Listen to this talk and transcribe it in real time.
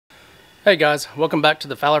Hey guys, welcome back to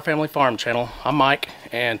the Fowler Family Farm channel. I'm Mike,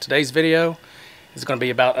 and today's video is going to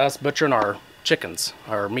be about us butchering our chickens,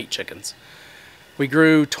 our meat chickens. We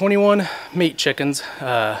grew 21 meat chickens.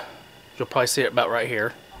 You'll probably see it about right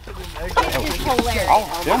here. I'll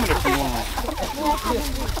film it if you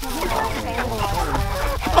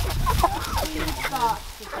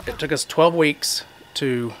want. It took us 12 weeks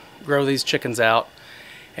to grow these chickens out,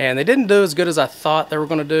 and they didn't do as good as I thought they were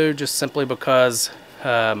going to do, just simply because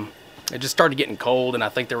it just started getting cold, and I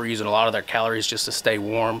think they were using a lot of their calories just to stay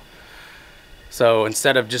warm. So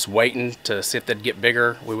instead of just waiting to see if they'd get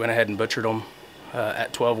bigger, we went ahead and butchered them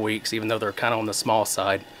at 12 weeks, even though they're kind of on the small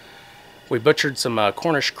side. We butchered some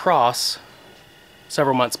Cornish cross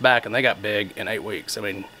several months back, and they got big in 8 weeks. I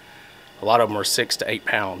mean, a lot of them were 6 to 8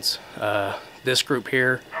 pounds. This group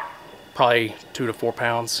here, probably 2 to 4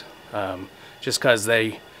 pounds, just because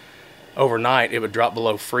overnight it would drop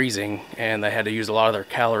below freezing, and they had to use a lot of their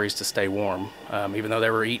calories to stay warm. Even though they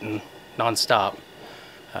were eating non-stop,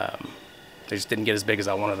 they just didn't get as big as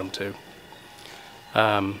I wanted them to.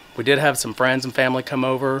 We did have some friends and family come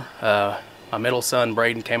over. My middle son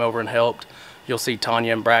Braden came over and helped. You'll see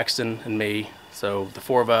Tanya and Braxton and me, so the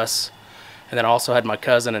 4 of us. And then I also had my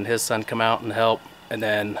cousin and his son come out and help, and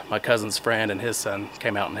then my cousin's friend and his son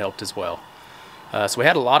came out and helped as well. So we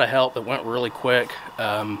had a lot of help. It went really quick.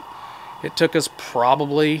 It took us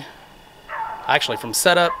probably, actually from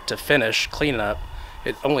setup to finish, cleaning up,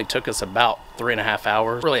 it only took us about 3.5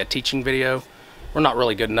 hours. Really a teaching video. We're not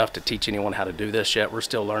really good enough to teach anyone how to do this yet. We're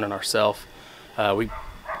still learning ourselves. We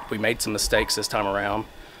made some mistakes this time around.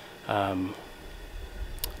 And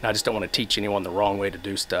I just don't want to teach anyone the wrong way to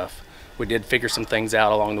do stuff. We did figure some things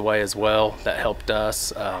out along the way as well that helped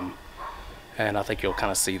us. And I think you'll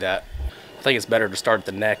kind of see that. I think it's better to start at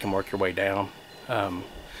the neck and work your way down.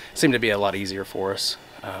 Seemed to be a lot easier for us.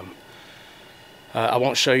 I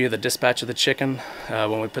won't show you the dispatch of the chicken.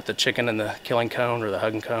 When we put the chicken in the killing cone or the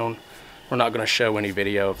hugging cone, we're not going to show any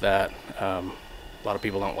video of that. A lot of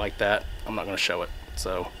people don't like that. I'm not going to show it.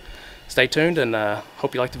 So stay tuned, and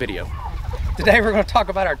hope you like the video. Today we're going to talk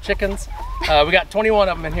about our chickens. We got 21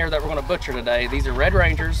 of them in here that we're going to butcher today. These are Red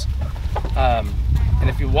Rangers. And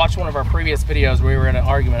if you watched one of our previous videos, we were in an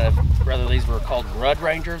argument of whether these were called Rud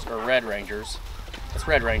Rangers or Red Rangers. It's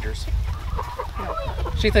Red Rangers.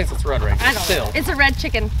 She thinks it's Red Rangers. I don't know. It's a red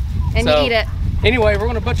chicken, and you eat it. Anyway, we're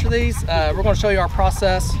going to butcher these. We're going to show you our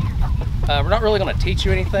process. We're not really going to teach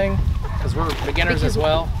you anything because we're beginners as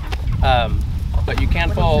well. But you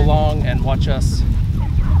can follow along and watch us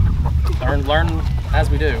learn as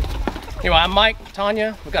we do. Anyway, I'm Mike,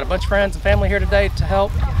 Tanya. We've got a bunch of friends and family here today to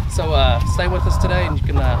help. So stay with us today, and you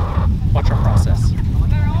can watch our process. And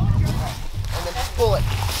then just pull it.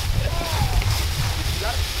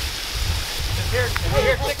 If you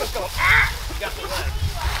hear chickens go, ah! You got the leg.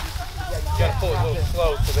 You got to pull it a little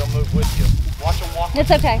slow so they'll move with you. Watch them walk. It's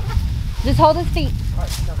okay. Just hold his feet. All right,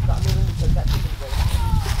 stop moving because that chicken's ready.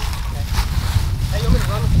 Okay. Hey, you want me to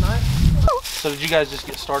run with the knife? So did you guys just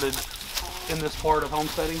get started in this part of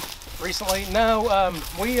homesteading? Recently? No,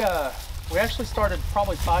 we actually started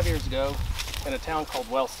probably 5 years ago in a town called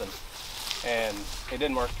Wellston, and it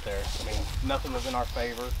didn't work there. I mean, nothing was in our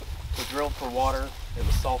favor. We drilled for water. It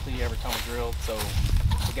was salty every time we drilled, so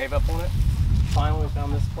we gave up on it. Finally, we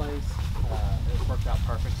found this place. It worked out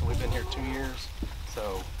perfect, so we've been here 2 years.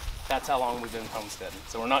 So that's how long we've been homesteading.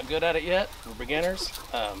 So we're not good at it yet. We're beginners.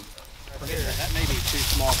 That may be too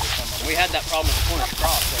small for someone. We had that problem with the Cornish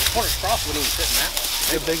cross. The Cornish cross wouldn't even fit in that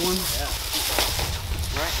one. A big one? Yeah.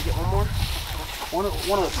 All right, you get one more? One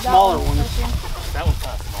of the smaller ones. That one's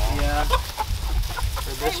kind of small. Yeah.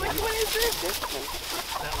 Hey, which one is this?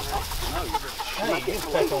 That one right? No, you're Hey, you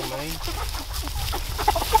can peck on me.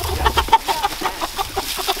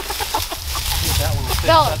 That one was fit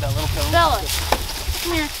Bella. inside that little cone. Bella.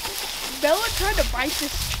 Come here. Bella tried to bite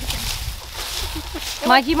this chicken.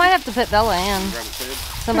 Mike, you might have to put Bella in. Grab its head.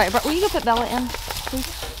 Somebody, will you go put Bella in, please?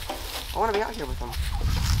 I want to be out here with them.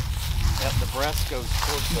 Yep, the breast goes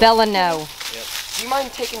towards the... Bella, no. Yep. Do you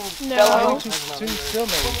mind taking No. Bella Oh, home? two still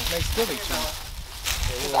may still be two.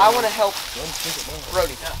 I want to help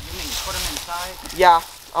Brody. Yeah, you mean put them inside? Yeah,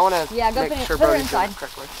 I want to Yeah, go make put it- sure put her Brody's doing inside. it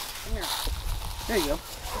correctly. There you go.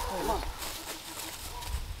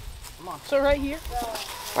 Come on. So right here.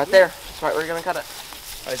 Right there. That's right where you're going to cut it.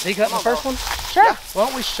 Is he cutting the first one? Sure. Yeah.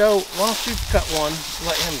 Why don't you cut one,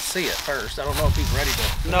 let him see it first. I don't know if he's ready to...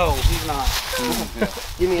 No, he's not.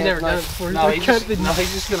 Give me You a never done it knife. before? No, he's just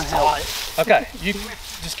going to help. Okay, you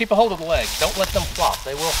just keep a hold of the leg. Don't let them flop.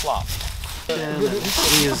 They will flop.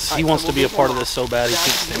 He wants to be a part of this so bad he can't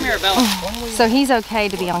stand it. So he's okay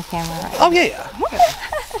to be on camera, right? Oh yeah.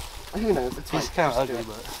 Who knows? It's He's kind of ugly,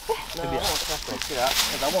 but No, I don't want trash bags.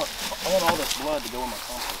 Because I want all this blood to go in my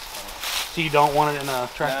compost tank. So you don't want it in a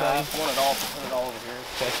trash No, bag? I want it all. Put it all over here.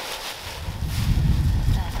 Okay.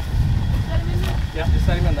 Yep, just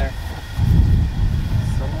set him in there.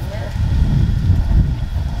 Set him in there.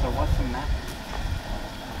 So what's in that?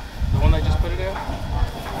 The one they just put it in?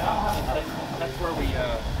 That's where we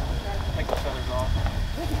take the feathers off.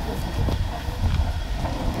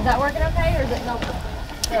 Is that working okay, or is it no?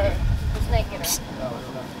 The snake eater.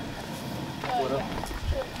 Put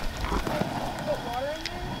water in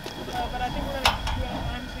there, but I think we're gonna do it on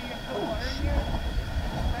time, so you gotta put water in here.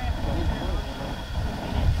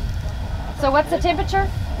 So what's the temperature?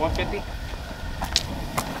 150.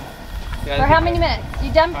 For how many minutes?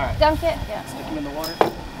 You done? All right. Dunk it? Yeah. Stick them in the water.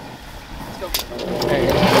 Let's go. There you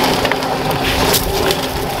go.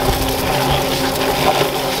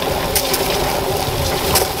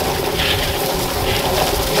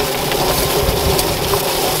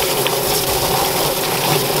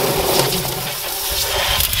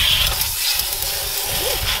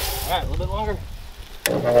 All right, a little bit longer.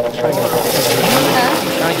 Try to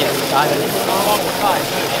get side of it. Along the side,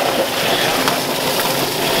 too.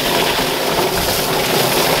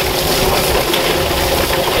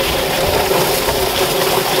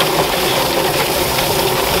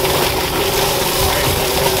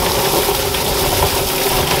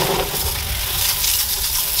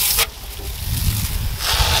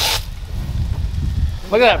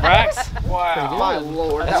 Look at that, Brax. Wow. My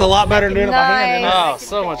lord. That's a lot better than doing it by hand. Nice. Oh,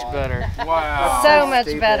 so much better. Wow. So much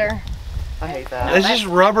Stupid. better. I hate that. It's just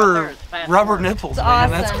rubber nipples, It's man.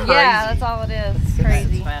 awesome. That's crazy. Yeah, that's all it is. It's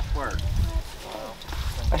crazy. Fast work.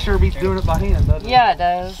 That sure beats doing it by hand, doesn't it? Yeah, it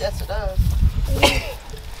does. Yes, it does.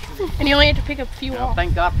 And you only have to pick a few off.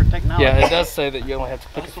 Thank God for technology. Yeah, it does say that you only have to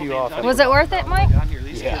pick a few off. Was it worth it, Mike? Down here,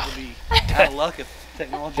 these Yeah. kids would be out of luck if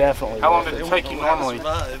technology. Definitely. How long did it take you normally?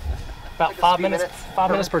 About 5 minutes.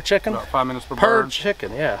 5 minutes per chicken. About 5 minutes per Per bird.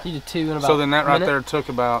 chicken, yeah. You did 2 in about So then that right minute? there took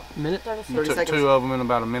about, minute. you 30 took seconds. 2 of them in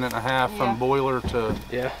about a minute and a half from boiler to,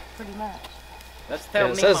 Yeah. Pretty much. That's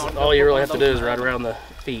And it says all you really have to do is right around the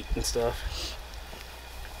feet and stuff.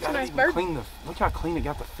 God, nice even bird. clean the, look how clean it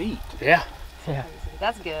got the feet. Yeah.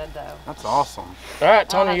 That's good, though. That's awesome. All right,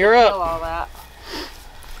 Tony, you're up. All that.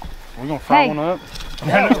 We're gonna fry Hey. one up.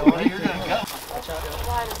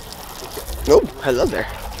 Oh, hello there.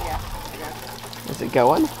 Is it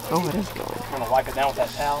going? Oh, it is going. I'm gonna wipe it down with that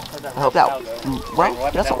towel. Where'd that I hope that. towel go? Well,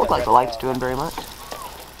 it doesn't look like the light's doing very much.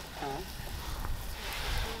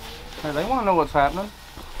 Hey, they wanna know what's happening.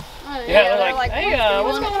 Yeah, they're like, hey,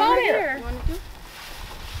 what's going on here?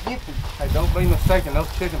 Hey, don't be mistaken, those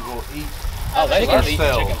chickens will eat. Oh, they love eating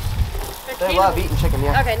cells. chicken. They love eating chicken,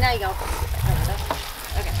 yeah. Okay, now you go.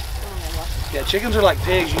 Okay. Yeah, chickens are like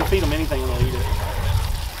pigs. You can feed them anything and they'll eat it.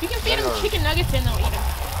 You can feed them chicken nuggets and they'll eat them.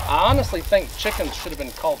 I honestly think chickens should have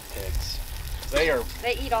been called pigs. They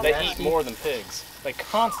They eat all they that. eat more than pigs. They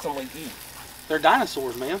constantly eat. They're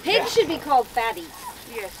dinosaurs, man. Pigs should be called fatties.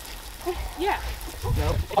 Yes. Yeah.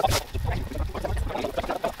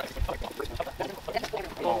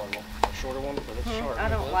 Shorter one, but it's short. I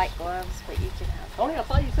don't like gloves, but you can have. Tony, I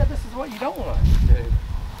thought you said this is what you don't want to do.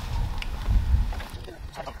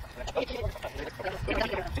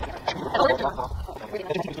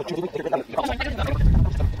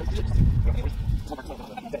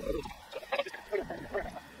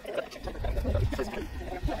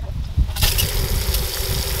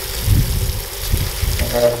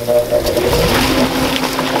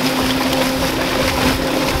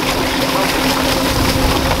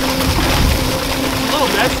 A little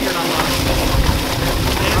messier than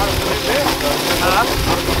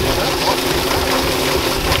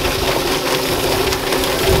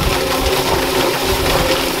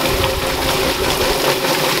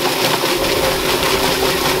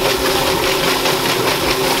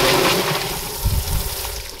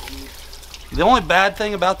The only bad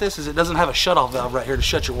thing about this is it doesn't have a shutoff valve right here to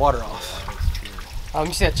shut your water off. Oh,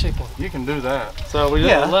 you said chicken. You can do that. So we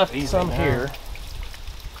Yeah. left some here.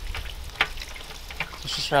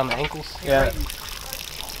 It's just around the ankles. Yeah.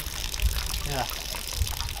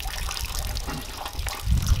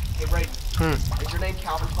 Hey, Brayden. Is your name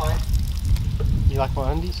Calvin Klein? You like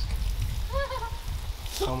my undies?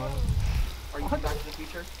 Oh, man. Are you from Back to the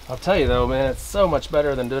Future? I'll tell you though, man, it's so much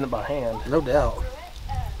better than doing it by hand. No doubt.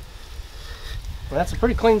 Well, that's a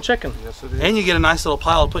pretty clean chicken. Yes, it is. And you get a nice little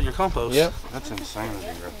pile to put in your compost. Yep. That's insanity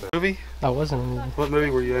right there. Movie? That wasn't in it. What movie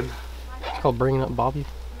were you in? It's called Bringing Up Bobby.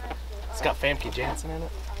 It's got Famke Janssen in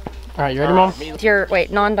it. All right, you ready, Mom? With your,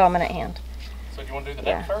 non-dominant hand. So do you want to do the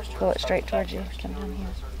Yeah. neck first? Pull it straight towards you. Come down here.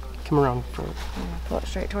 Come around front. Pull it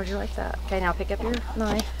straight towards you like that. Okay, now pick up your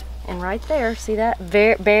knife. And right there, see that?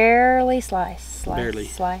 Barely slice. Barely.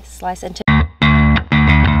 Slice. And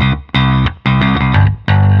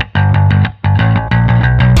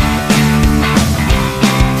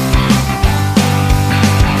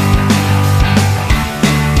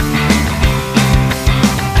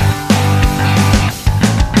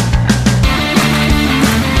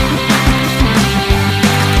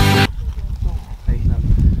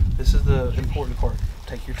This is the important part.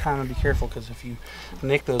 Take your time and be careful, because if you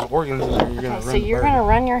nick those organs, you're gonna run. so you're gonna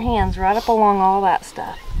run your hands right up along all that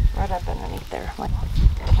stuff, right up underneath there. Like,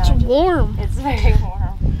 It's warm. it's very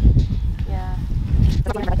warm. Yeah.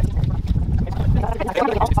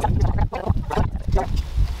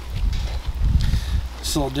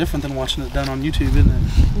 It's a little different than watching it done on YouTube, isn't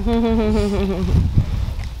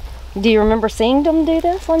it? Do you remember seeing them do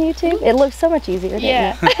this on YouTube? It looks so much easier, didn't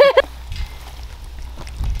Yeah. it?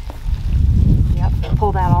 Yep,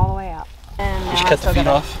 pull that all the way out. And Just cut the feet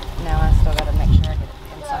off. Now I still gotta make sure I get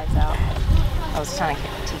the insides out. I was trying to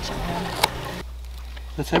teach him.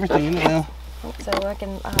 That's everything in it now. So I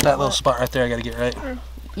can. That little spot right there, I gotta get right.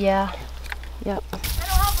 Yeah. Yep.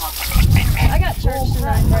 I got church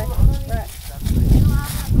tonight, right?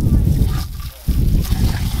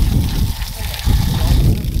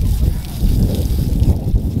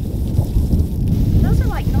 Those are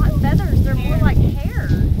like not feathers, they're more like hair.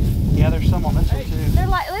 Yeah, there's some on this one too. They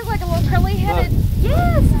look like a little curly headed.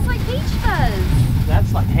 Yes, it's like beach fuzz.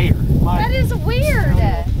 That's like hair. That is weird.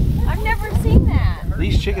 I've never seen that.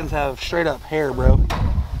 These chickens have straight up hair, bro.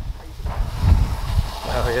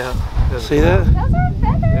 Oh yeah. See that? Those are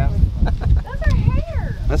feathers. Yeah. Those are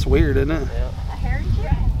hair. That's weird, isn't it? A hairy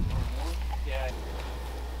chicken.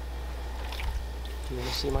 You want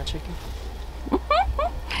to see my chicken?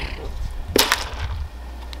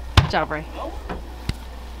 Good job, Ray.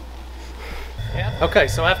 Okay,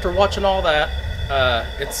 so after watching all that,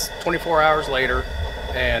 it's 24 hours later,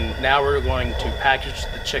 and now we're going to package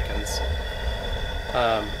the chickens.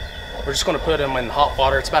 We're just going to put them in hot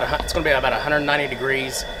water. It's going to be about 190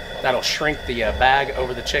 degrees. That'll shrink the bag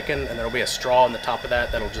over the chicken, and there'll be a straw on the top of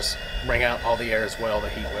that that'll just bring out all the air as well, the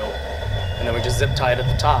heat will. And then we just zip tie it at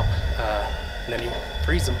the top, and then you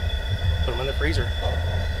freeze them, put them in the freezer.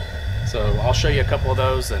 So I'll show you a couple of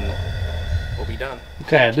those, and we'll be done.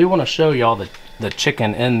 Okay, I do want to show y'all the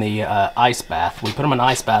chicken in the ice bath. We put them in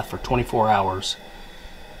ice bath for 24 hours.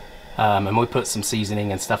 And we put some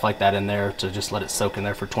seasoning and stuff like that in there to just let it soak in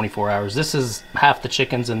there for 24 hours. This is half the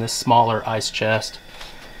chickens in this smaller ice chest.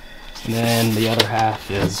 And then the other half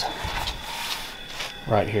is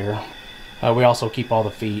right here. We also keep all the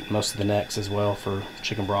feet, most of the necks as well for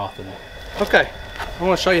chicken broth. Okay, I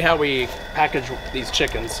want to show you how we package these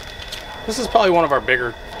chickens. This is probably one of our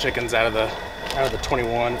bigger chickens out of the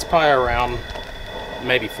 21. It's probably around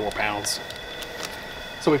maybe 4 pounds.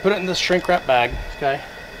 So we put it in this shrink wrap bag, okay?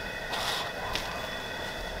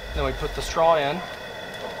 Then we put the straw in.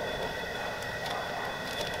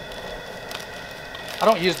 I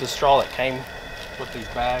don't use the straw that came with these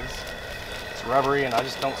bags. It's rubbery and I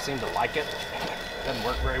just don't seem to like it. It doesn't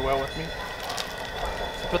work very well with me.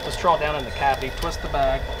 So put the straw down in the cavity, twist the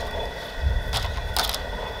bag,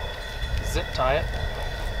 zip tie it.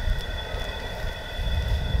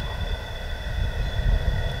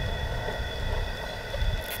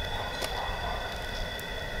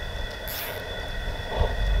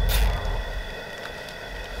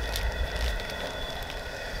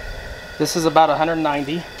 This is about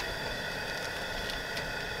 190.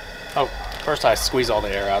 Oh, first I squeeze all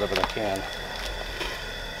the air out of it I can.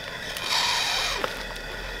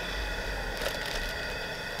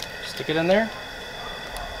 Stick it in there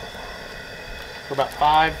for about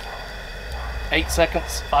 5 to 8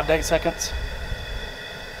 seconds.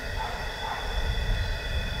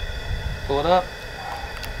 Pull it up.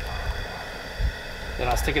 Then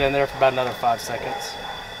I stick it in there for about another 5 seconds.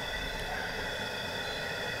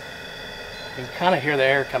 You can kind of hear the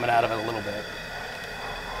air coming out of it a little bit.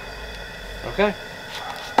 Okay.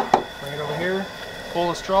 Bring it over here, pull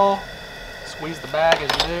the straw, squeeze the bag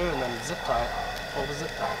as you do, and then zip tie it. Pull the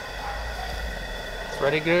zip tie. It's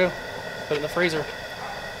ready to go. Put it in the freezer.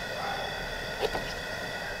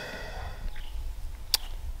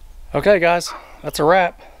 Okay guys, that's a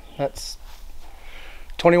wrap. That's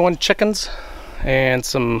 21 chickens and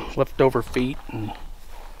some leftover feet and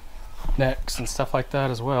necks and stuff like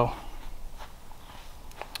that as well.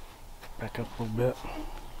 Back up a little bit.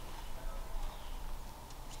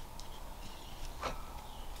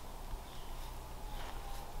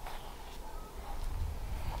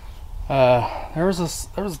 There was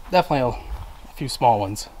definitely a few small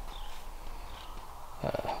ones,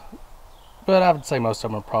 but I would say most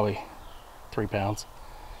of them are probably 3 pounds.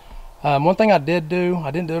 One thing I didn't do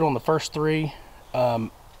it on the first 3.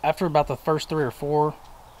 After about the first 3 or 4,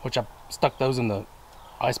 which I stuck those in the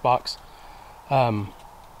ice box, I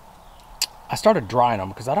started drying them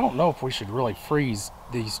because I don't know if we should really freeze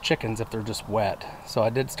these chickens if they're just wet. So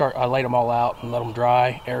I laid them all out and let them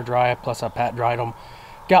dry, air dry, plus I pat dried them.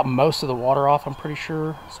 Got most of the water off, I'm pretty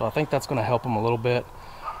sure. So I think that's going to help them a little bit.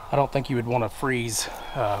 I don't think you would want to freeze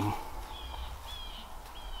the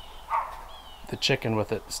chicken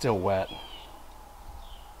with it still wet.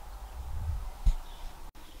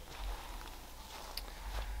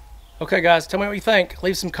 Okay guys, tell me what you think.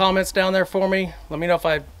 Leave some comments down there for me. Let me know if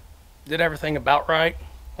I did everything about right.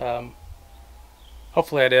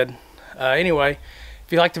 Hopefully I did. Anyway,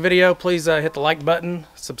 if you liked the video, please hit the like button,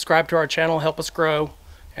 subscribe to our channel, help us grow,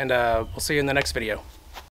 and we'll see you in the next video.